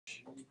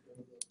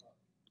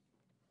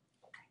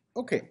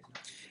Okay,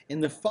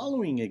 in the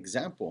following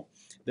example,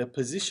 the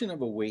position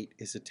of a weight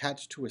is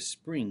attached to a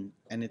spring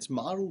and it's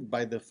modeled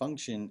by the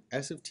function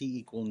s of t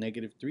equal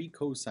negative 3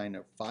 cosine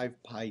of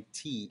 5 pi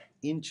t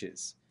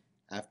inches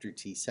after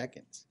t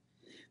seconds.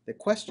 The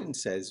question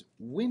says,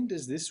 when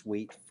does this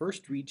weight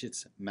first reach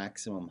its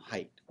maximum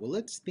height? Well,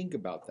 let's think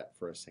about that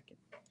for a second.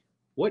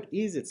 What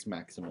is its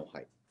maximal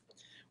height?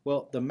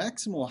 Well, the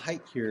maximal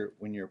height here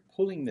when you're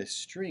pulling the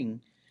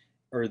string,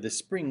 or the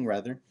spring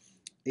rather,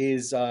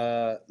 is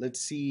let's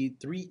see,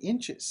 3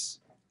 inches.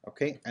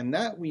 Okay, and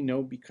that we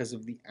know because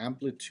of the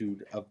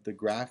amplitude of the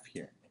graph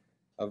here,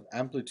 of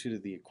amplitude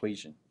of the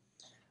equation.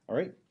 All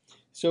right,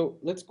 so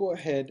let's go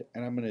ahead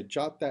and I'm going to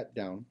jot that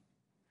down.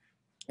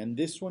 And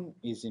this one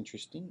is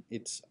interesting.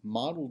 It's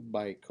modeled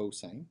by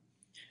cosine.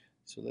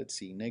 So let's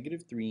see,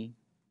 negative 3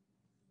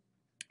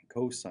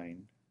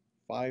 cosine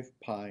 5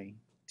 pi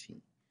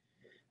t.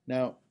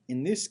 Now,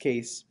 in this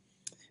case,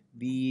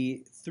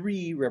 the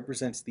 3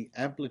 represents the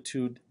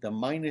amplitude. The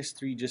minus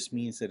 3 just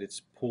means that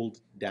it's pulled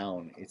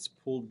down. It's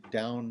pulled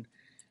down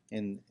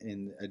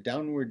in a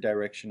downward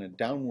direction, a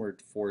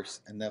downward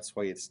force, and that's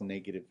why it's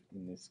negative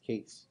in this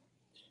case.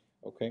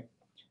 Okay,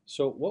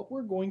 so what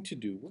we're going to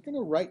do, we're going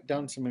to write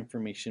down some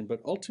information,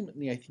 but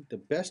ultimately I think the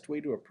best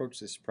way to approach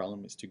this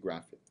problem is to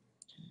graph it.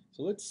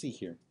 So let's see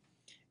here.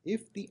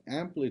 If the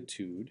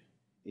amplitude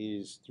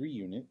is 3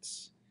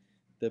 units,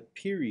 the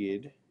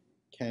period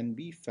can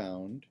be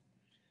found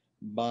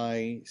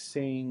by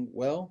saying,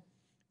 well,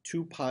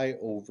 2 pi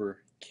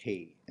over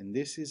k, and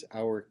this is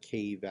our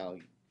k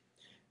value.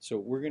 So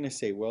we're going to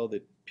say, well,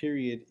 the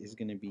period is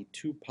going to be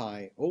 2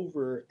 pi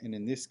over, and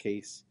in this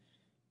case,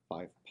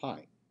 5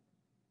 pi.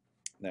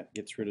 That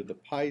gets rid of the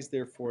pi's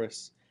there for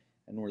us,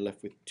 and we're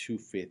left with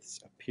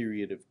 2/5, a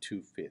period of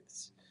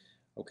 2/5.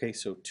 Okay,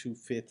 so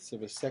 2/5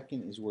 of a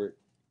second is where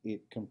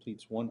it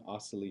completes one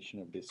oscillation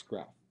of this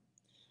graph.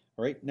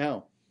 All right,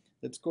 now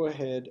let's go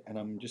ahead and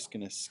I'm just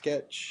going to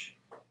sketch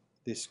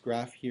this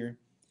graph here,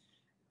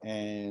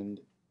 and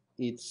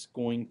it's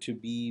going to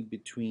be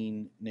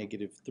between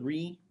negative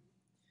 3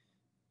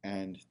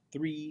 and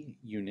 3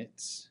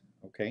 units.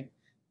 Okay,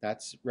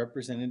 that's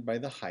represented by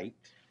the height.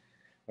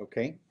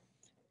 Okay,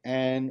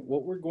 and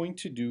what we're going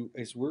to do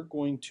is we're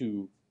going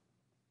to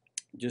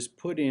just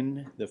put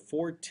in the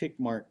 4 tick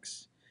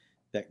marks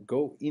that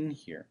go in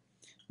here.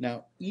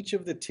 Now, each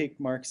of the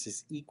tick marks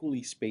is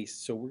equally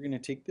spaced, so we're going to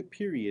take the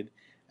period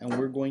and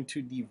we're going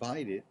to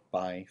divide it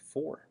by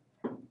 4.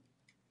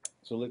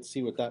 So let's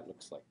see what that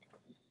looks like.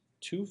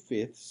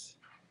 2/5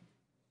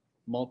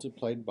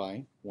 multiplied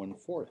by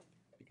 1/4,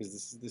 because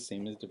this is the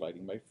same as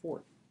dividing by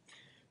 4.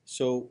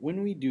 So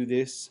when we do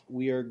this,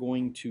 we are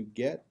going to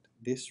get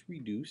this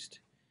reduced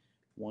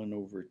 1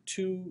 over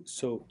 2.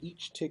 So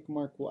each tick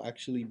mark will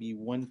actually be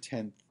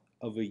 1/10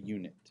 of a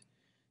unit.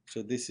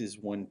 So this is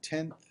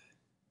 1/10.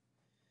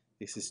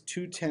 This is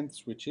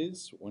 2/10, which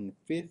is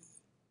 1/5.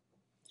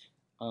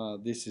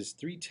 This is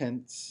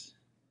 3/10,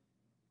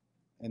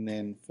 and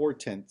then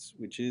 4/10,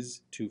 which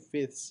is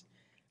 2/5.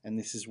 And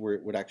this is where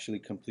it would actually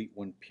complete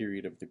one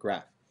period of the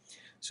graph.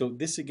 So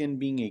this again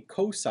being a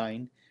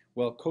cosine,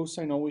 well,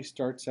 cosine always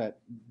starts at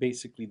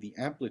basically the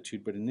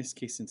amplitude, but in this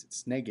case, since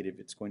it's negative,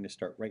 it's going to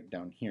start right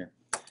down here.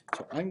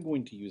 So I'm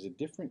going to use a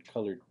different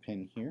colored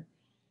pen here,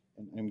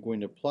 and I'm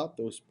going to plot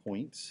those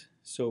points.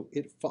 So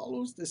it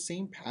follows the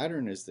same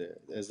pattern as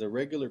the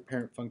regular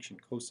parent function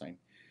cosine.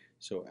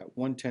 So at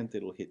 1/10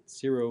 it'll hit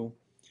 0.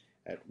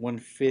 At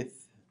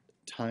 1/5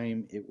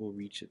 time it will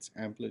reach its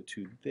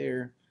amplitude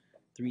there.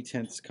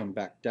 3/10 come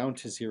back down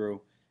to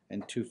 0,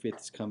 and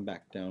 2/5 come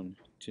back down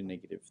to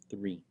negative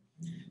 3.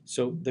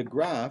 So the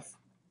graph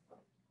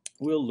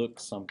will look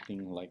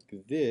something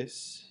like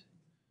this.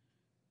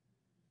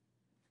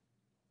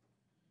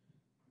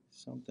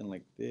 Something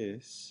like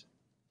this.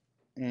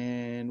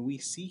 And we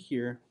see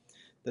here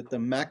that the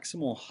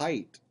maximal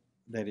height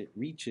that it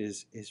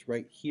reaches is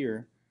right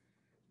here,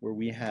 where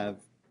we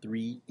have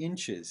 3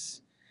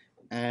 inches.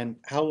 And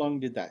how long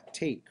did that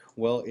take?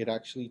 Well, it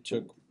actually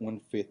took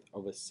 1/5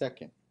 of a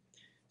second.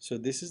 So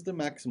this is the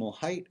maximal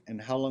height,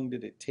 and how long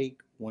did it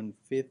take?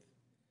 1/5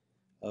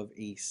 of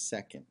a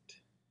second.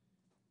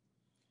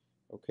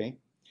 Okay,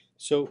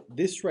 so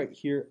this right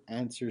here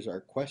answers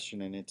our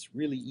question, and it's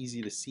really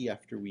easy to see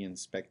after we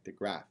inspect the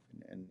graph.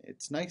 And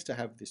it's nice to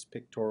have this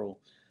pictorial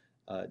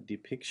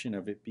depiction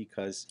of it,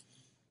 because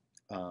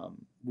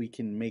we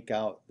can make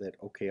out that,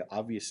 okay,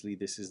 obviously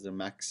this is the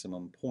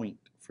maximum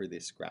point for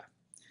this graph.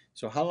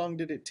 So how long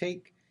did it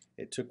take?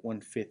 It took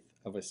 1/5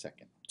 of a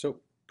second.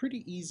 So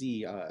pretty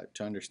easy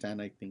to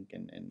understand, I think,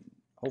 and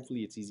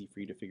hopefully it's easy for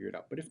you to figure it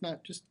out. But if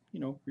not, just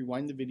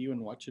rewind the video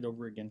and watch it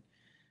over again.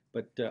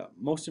 But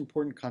most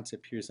important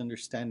concept here is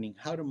understanding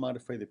how to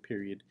modify the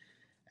period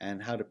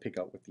and how to pick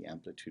out what the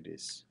amplitude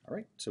is. All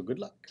right, so good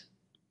luck.